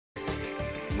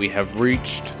we have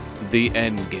reached the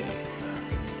end game.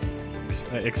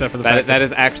 Except for the fact that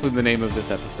is actually the name of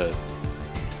this episode.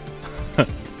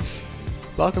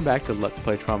 Welcome back to Let's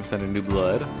Play Trauma Center New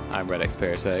Blood. I'm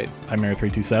redxparasite. I'm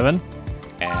Mary327.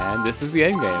 And this is the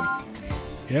end game.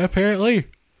 Yeah, apparently.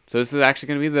 So this is actually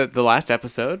going to be the last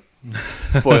episode.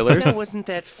 Spoilers. Now, wasn't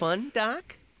that fun,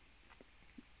 Doc?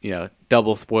 You know,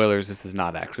 double spoilers. This is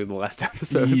not actually the last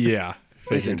episode. Yeah.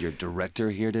 Isn't your director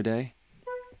here today?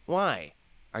 Why?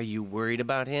 Are you worried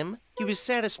about him? He was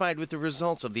satisfied with the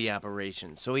results of the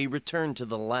operation, so he returned to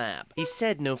the lab. He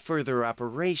said no further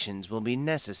operations will be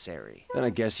necessary. Then I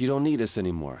guess you don't need us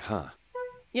anymore, huh?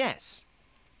 Yes.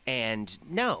 And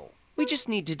no. We just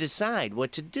need to decide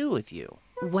what to do with you.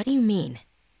 What do you mean?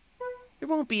 There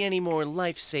won't be any more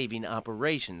life-saving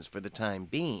operations for the time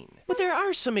being. But there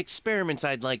are some experiments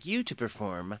I'd like you to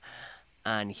perform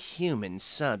on human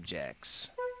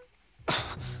subjects.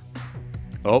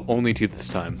 Oh, only two this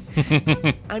time.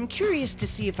 I'm curious to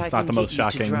see if I It's can not the most get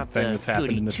you shocking to drop thing the that's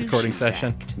happened in this goody recording two-shoes session.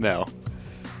 act. No.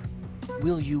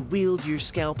 Will you wield your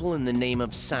scalpel in the name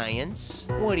of science?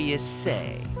 What do you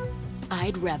say?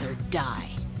 I'd rather die.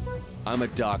 I'm a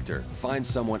doctor. Find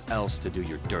someone else to do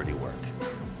your dirty work.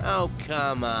 Oh,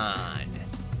 come on.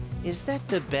 Is that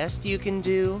the best you can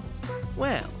do?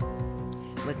 Well,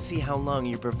 let's see how long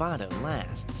your bravado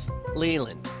lasts.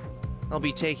 Leland, I'll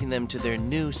be taking them to their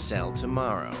new cell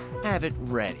tomorrow. Have it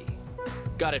ready.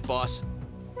 Got it, boss.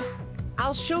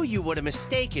 I'll show you what a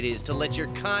mistake it is to let your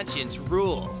conscience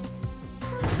rule.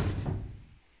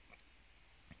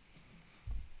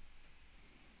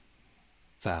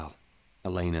 Val,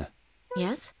 Elena,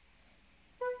 Yes?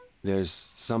 there's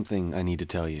something I need to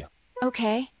tell you.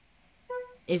 Okay.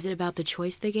 Is it about the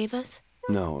choice they gave us?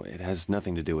 No, it has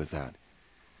nothing to do with that.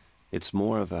 It's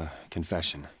more of a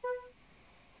confession.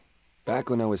 Back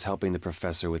when I was helping the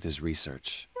professor with his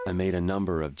research, I made a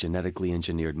number of genetically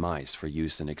engineered mice for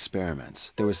use in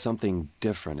experiments. There was something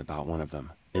different about one of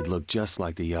them. It looked just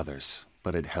like the others,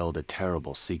 but it held a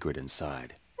terrible secret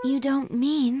inside. You don't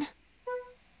mean...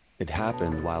 It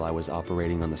happened while I was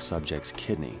operating on the subject's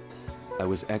kidney. I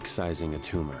was excising a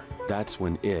tumor. That's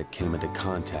when it came into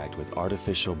contact with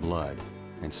artificial blood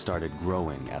and started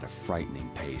growing at a frightening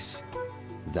pace.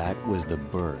 That was the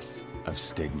birth of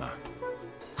stigma.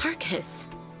 Markus,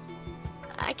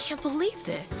 I can't believe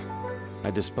this. I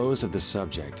disposed of the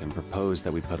subject and proposed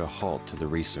that we put a halt to the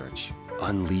research,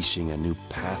 unleashing a new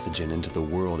pathogen into the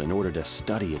world in order to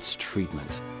study its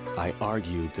treatment. I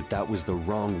argued that that was the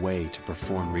wrong way to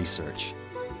perform research,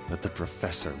 but the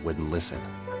professor wouldn't listen.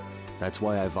 That's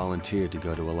why I volunteered to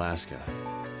go to Alaska,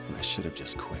 and I should have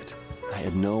just quit. I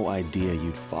had no idea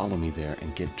you'd follow me there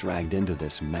and get dragged into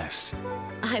this mess.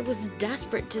 I was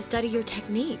desperate to study your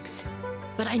techniques,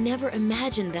 but I never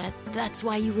imagined that that's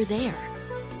why you were there.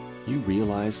 You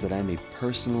realize that I may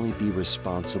personally be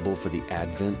responsible for the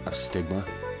advent of stigma?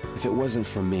 If it wasn't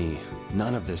for me,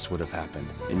 none of this would have happened,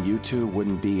 and you two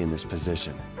wouldn't be in this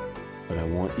position. But I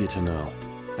want you to know,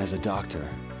 as a doctor,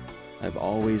 I've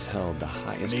always held the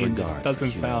highest regard this for doesn't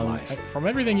human sound... life. From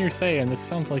everything you're saying, this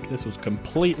sounds like this was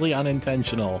completely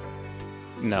unintentional.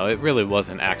 No, it really was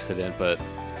an accident, but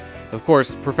of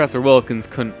course, Professor Wilkins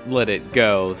couldn't let it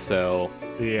go, so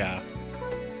Yeah.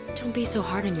 Don't be so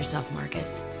hard on yourself,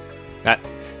 Markus.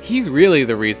 he's really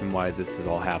the reason why this is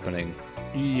all happening.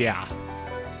 Yeah.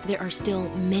 There are still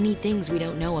many things we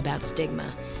don't know about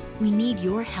stigma. We need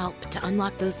your help to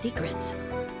unlock those secrets.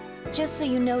 Just so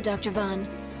you know, Dr. Vaughn,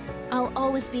 I'll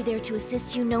always be there to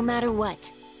assist you no matter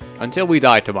what. Until we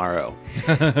die tomorrow.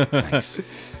 Thanks.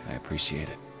 I appreciate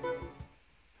it.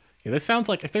 Yeah, this sounds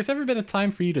like if there's ever been a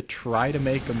time for you to try to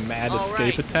make a mad All escape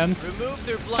right, attempt, remove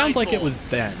their sounds like it was blindfolds.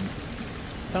 then.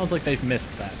 Sounds like they've missed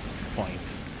that point.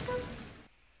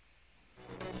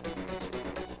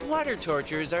 Water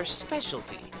torture is our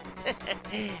specialty.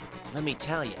 Let me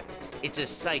tell you, it's a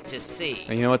sight to see.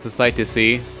 And you know what's a sight to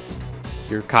see?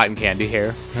 Your cotton candy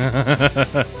hair.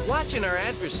 Watching our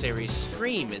adversaries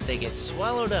scream as they get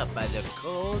swallowed up by the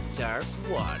cold, dark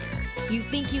water. You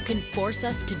think you can force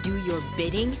us to do your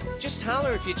bidding? Just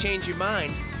holler if you change your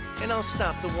mind, and I'll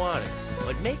stop the water.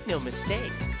 But make no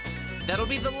mistake, that'll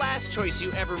be the last choice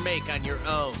you ever make on your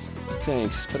own.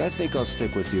 Thanks, but I think I'll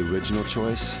stick with the original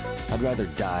choice. I'd rather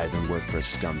die than work for a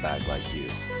scumbag like you.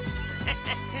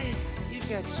 You've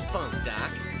got spunk,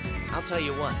 Doc. I'll tell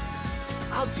you what,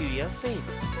 I'll do you a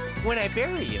favor. When I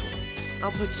bury you,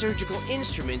 I'll put surgical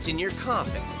instruments in your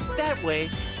coffin. That way,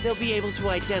 they'll be able to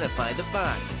identify the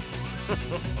body.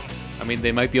 I mean,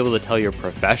 they might be able to tell your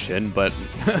profession, but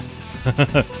Then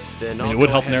I mean, I'll it would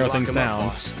go help ahead narrow and lock things him up, down.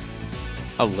 boss.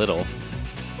 a little.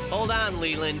 Hold on,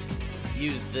 Leland.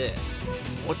 use this.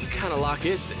 What kind of lock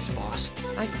is this, boss?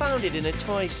 I found it in a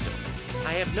toy store.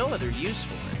 I have no other use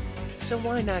for it, so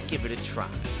why not give it a try?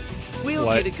 We'll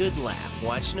What? get a good laugh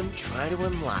watching him try to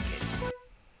unlock it.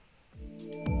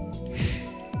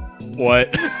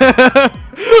 What?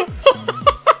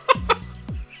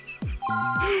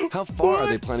 How far are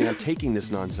they planning on taking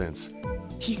this nonsense?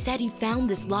 He said he found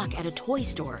this lock at a toy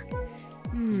store.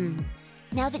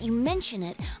 Now that you mention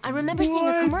it, I remember seeing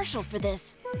a commercial for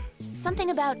this.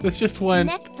 Something about This just went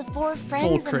connect the 4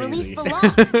 friends and release crazy. the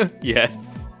lock.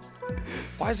 Yes.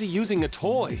 Why is he using a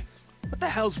toy? What the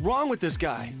hell's wrong with this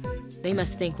guy? They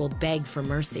must think we'll beg for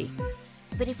mercy.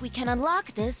 But if we can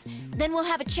unlock this, then we'll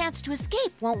have a chance to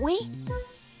escape, won't we?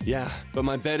 Yeah, but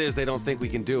my bet is they don't think we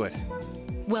can do it.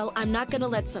 Well, I'm not gonna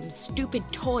let some stupid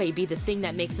toy be the thing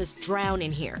that makes us drown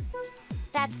in here.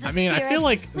 That's the I mean, I spirit. feel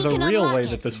like We the can real unlock way it.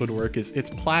 that this would work is it's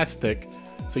plastic,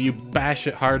 so you bash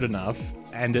it hard enough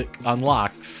and it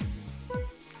unlocks.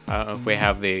 I don't know if we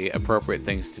have the appropriate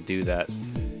things to do that,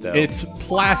 though. It's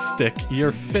plastic.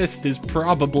 Your fist is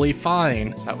probably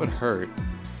fine. That would hurt.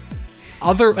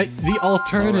 The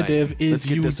alternative let's is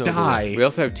get you this over with. die. We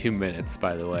also have 2 minutes,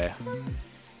 by the way.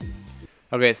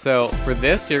 Okay, so for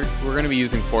this, we're going to be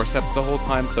using forceps the whole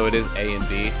time, so it is A and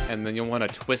B, and then you'll want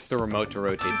to twist the remote to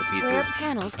rotate The the square pieces.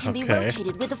 panels can be Okay.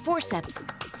 rotated with the forceps.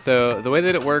 So the way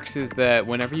that it works is that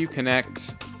whenever you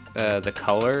connect the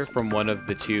color from one of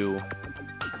the 2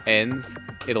 ends,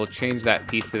 it'll change that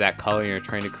piece to that color, and you're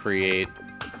trying to create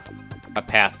a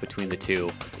path between the 2.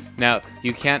 Now,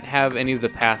 you can't have any of the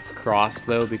paths cross,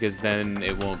 though, because then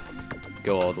it won't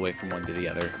go all the way from one to the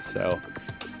other, so...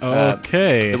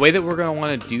 Okay. The way that we're going to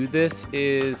want to do this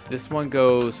is this one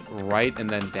goes right and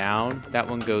then down. That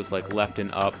one goes like left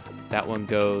and up. That one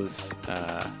goes,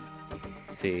 let's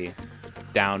see,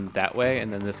 down that way.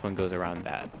 And then this one goes around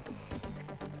that.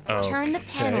 Turn the Okay.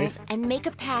 panels and make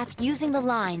a path using the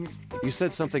lines. You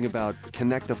said something about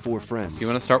connect the 4 friends. So you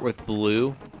want to start with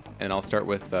blue, and I'll start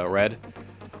with red.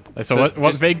 So so what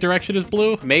just- vague direction is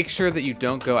blue? Make sure that you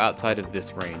don't go outside of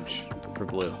this range for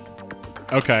blue.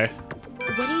 Okay.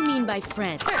 What do you mean by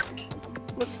friend?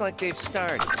 Looks like they've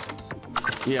started.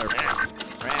 Yeah,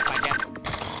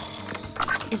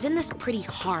 Isn't this pretty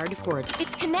hard for a...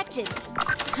 It's connected.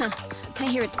 Huh. I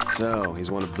hear it's so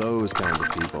he's one of those kinds of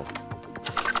people.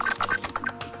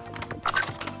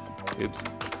 Oops.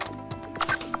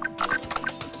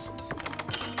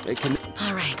 It can.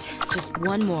 All right, just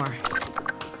one more.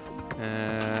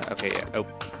 Okay, yeah. Oh.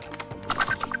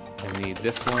 I need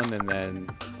this one, and then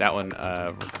that one,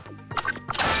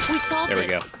 We solved there we it.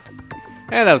 go.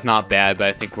 That was not bad, but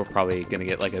I think we're probably going to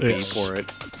get like a B Ish. for it.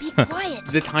 be quiet.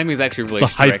 The timing is actually really The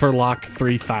strict. Hyperlock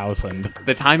 3000.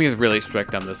 The timing is really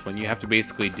strict on this one. You have to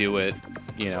basically do it,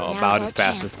 Now's about our as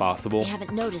fast chance. as possible They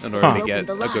haven't noticed in that order we to get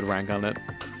opened the a good lock. rank on it.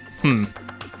 Then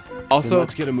Also,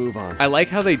 let's get a move on. I like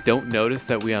how they don't notice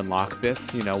that we unlock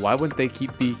this. Why wouldn't they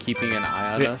be keeping an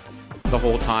eye on Yeah. us the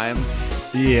whole time?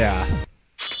 Yeah.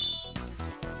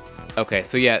 Okay,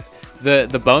 so yeah,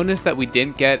 the bonus that we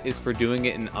didn't get is for doing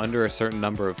it in under a certain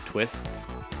number of twists,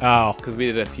 Oh. because we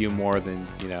did a few more than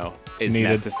is Needed.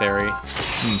 necessary.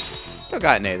 Still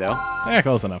got an A though. Yeah,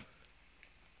 close enough.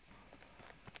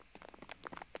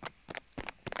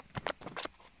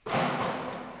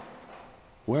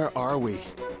 Where are we?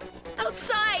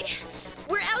 Outside!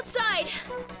 We're outside!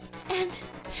 And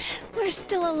we're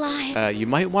still alive. You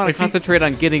might want to If you- concentrate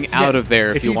on getting out of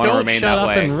there if you want to don't remain shut that up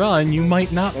way. and run, you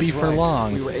might not be That's for right.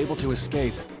 long. We were able to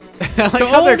escape. I like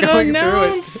how they're Don't going through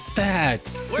it. announce that.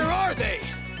 Where are they?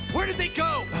 Where did they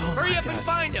go? Hurry up and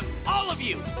find them, all of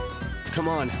you! Come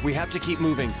on, we have to keep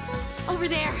moving. Over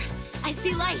there. I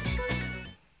see light.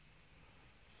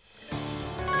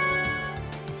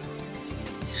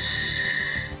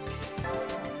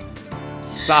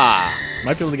 Sa.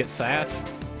 Might be able to get sass.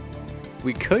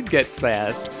 We could get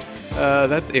sass.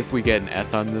 That's if we get an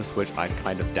S on this, which I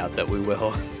kind of doubt that we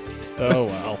will. Oh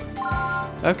well.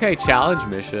 Okay, challenge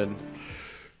mission.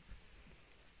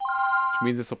 Which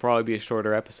means this will probably be a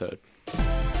shorter episode.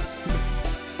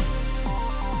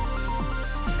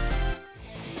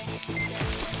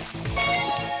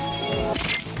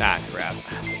 Ah, crap.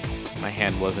 My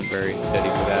hand wasn't very steady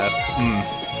for that.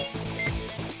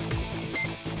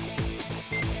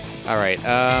 Alright,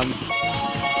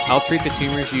 I'll treat the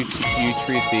tumors, you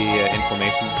treat the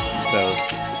inflammations, so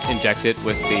inject it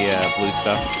with the blue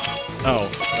stuff. Oh,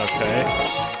 okay.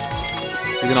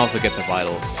 You can also get the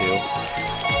vitals, too.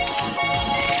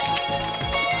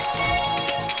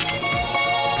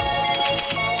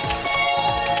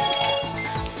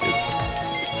 Oops.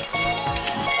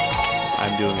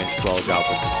 I'm doing a swell job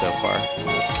with this so far.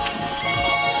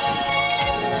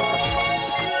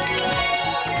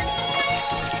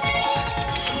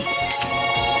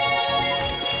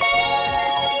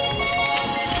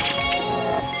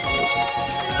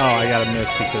 Oh, I got a miss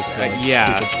because the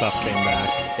yeah. stupid stuff came back.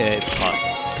 It's plus.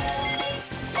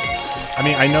 I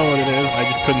mean, I know what it is. I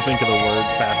just couldn't think of the word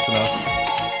fast enough.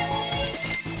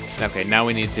 Okay, now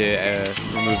we need to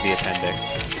remove the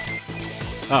appendix.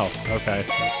 Oh, okay.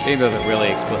 The game doesn't really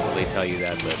explicitly tell you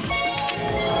that, but...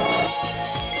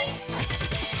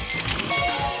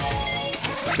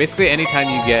 Basically, anytime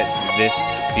you get this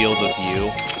field of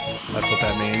view, That's what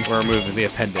that means. we're removing the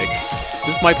appendix.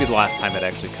 This might be the last time it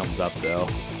actually comes up, though.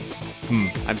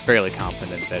 I'm fairly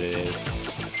confident that it is.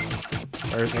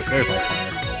 There's my pointer.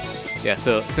 Yeah,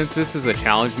 so since this is a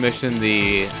challenge mission,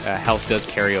 the health does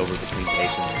carry over between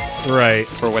patients. Right.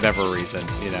 For whatever reason,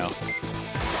 you know.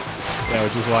 Yeah,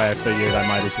 which is why I figured I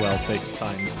might as well take the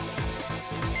time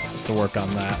to work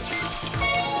on that.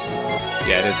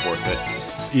 Yeah, it is worth it.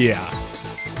 Yeah.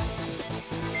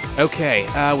 Okay,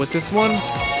 with this one,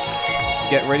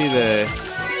 get ready to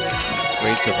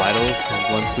raise the vitals.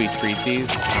 'Cause once we treat these,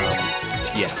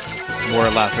 yeah, more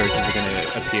lacerations are going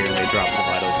to appear and they drop the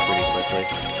vitals pretty quickly.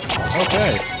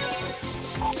 Okay.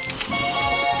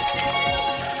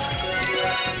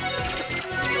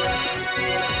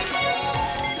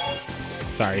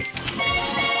 Sorry.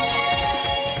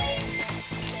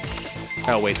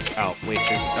 Oh wait,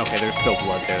 there's still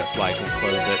blood there. That's why I can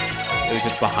close it. It was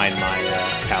just behind my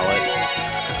pallet.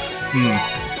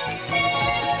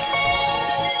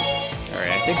 All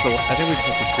right, I think we just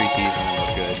have to treat these and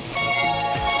we're good.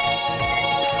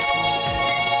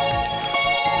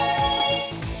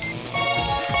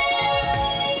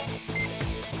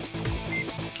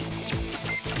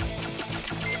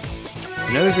 I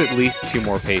know there's at least 2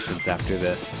 more patients after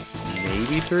this.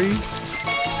 Maybe 3?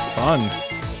 Fun.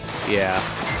 Yeah.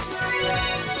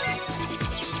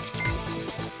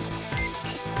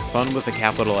 Fun with a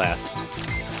capital F.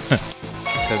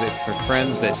 Because it's for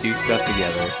friends that do stuff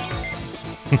together.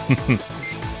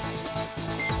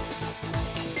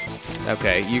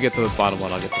 Okay, you get the bottom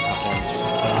one, I'll get the top one.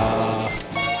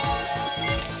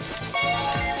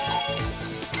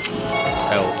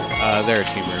 There are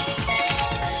tumors.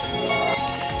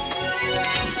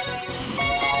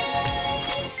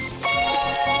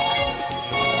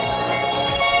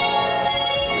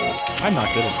 I'm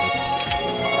not good at this.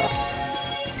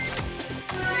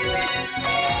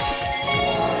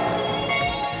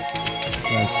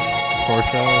 That's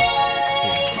Portia.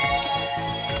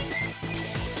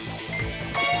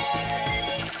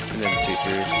 And then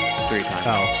sutures 3 times.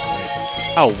 Oh.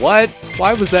 Oh, what?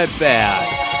 Why was that bad?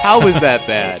 How was that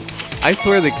bad? I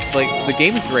swear, the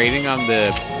game's grading on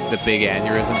the big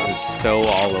aneurysms is so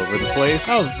all over the place.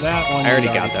 Oh, that one. I already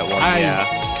got that one. Yeah.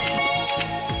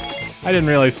 I didn't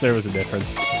realize there was a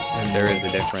difference. And there is a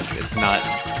difference. It's not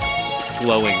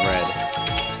glowing red.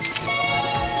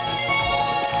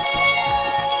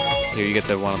 Here, you get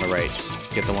the one on the right.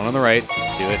 Get the one on the right.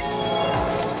 Do it.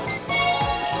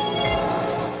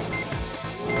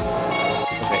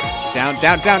 Okay.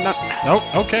 Down. Nope.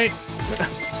 Okay.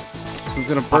 This is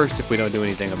gonna burst if we don't do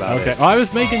anything about it. Okay. Well, I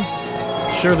was making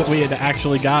sure that we had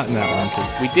actually gotten that one.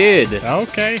 We did.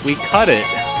 Okay. We cut it.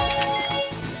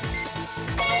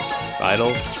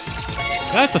 Vitals.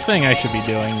 That's a thing I should be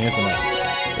doing, isn't it?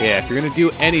 Yeah, if you're gonna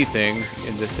do anything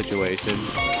in this situation,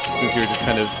 since you're just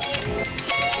kind of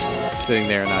sitting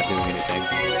there and not doing anything.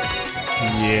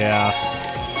 Yeah.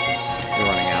 You're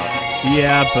running out.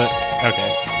 Yeah, but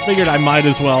okay. Figured I might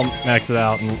as well max it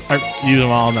out and use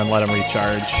them all and then let them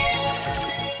recharge.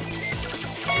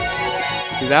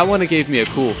 See, that one it gave me a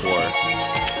cool for.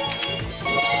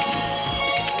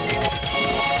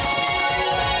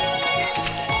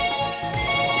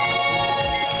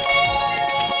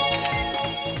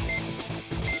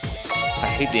 I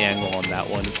hate the angle on that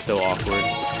one. It's so awkward.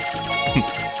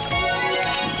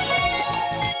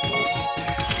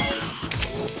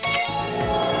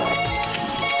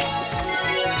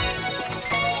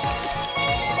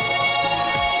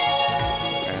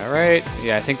 Alright.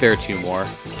 Yeah, I think there are 2 more.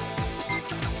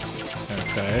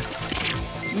 Okay.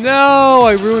 No!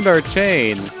 I ruined our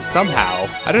chain. Somehow.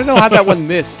 I don't know how that one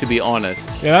missed, to be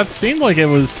honest. Yeah, that seemed like it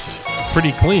was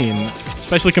pretty clean,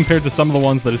 especially compared to some of the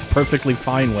ones that it's perfectly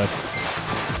fine with.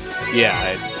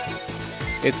 Yeah,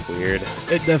 it's weird.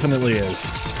 It definitely is.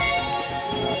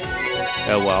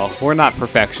 Oh well. We're not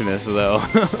perfectionists, though.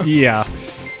 Yeah.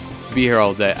 Be here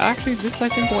all day. Actually, this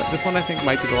one I think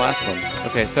might be the last one.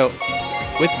 Okay, so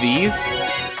with these,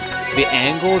 the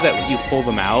angle that you pull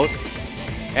them out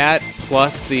at,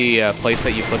 plus the place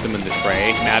that you put them in the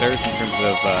tray matters in terms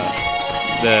of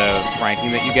the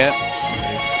ranking that you get.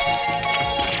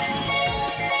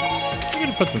 I'm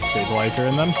gonna put some stabilizer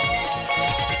in them.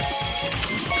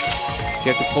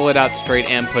 You have to pull it out straight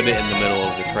and put it in the middle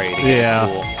of the tray to get it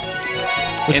cool.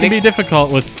 Which can be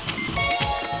difficult with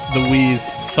the Wii's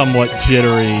somewhat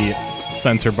jittery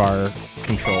sensor bar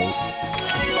controls.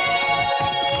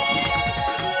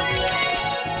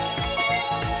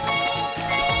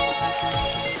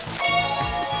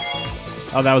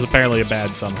 Oh, that was apparently a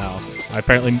bad somehow. I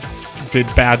apparently did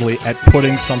badly at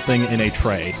putting something in a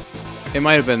tray. It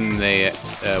might have been the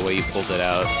way you pulled it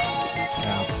out.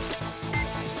 Yeah.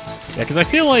 Yeah, because I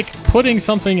feel like putting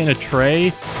something in a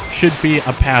tray should be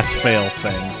a pass-fail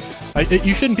thing.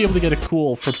 You shouldn't be able to get a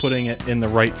cool for putting it in the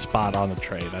right spot on the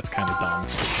tray. That's kind of dumb.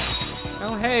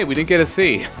 Oh, hey, we didn't get a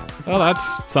C. Oh,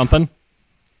 that's something.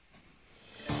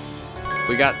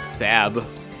 We got Sab.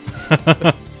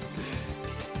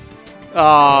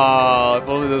 Oh, if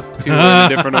only those two were in a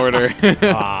different order.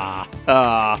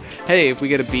 Hey, if we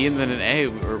get a B and then an A,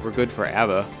 we're good for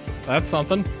ABBA. That's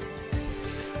something.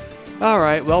 All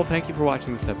right, well, thank you for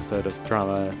watching this episode of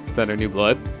Drama Center New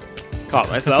Blood. Caught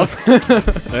myself.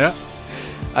 Yeah.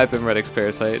 I've been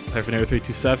redxparasite. I've been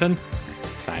 327.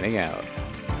 Signing out.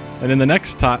 And in the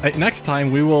next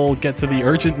time we will get to the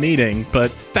urgent meeting,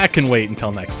 but that can wait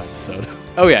until next episode.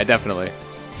 Oh yeah, definitely.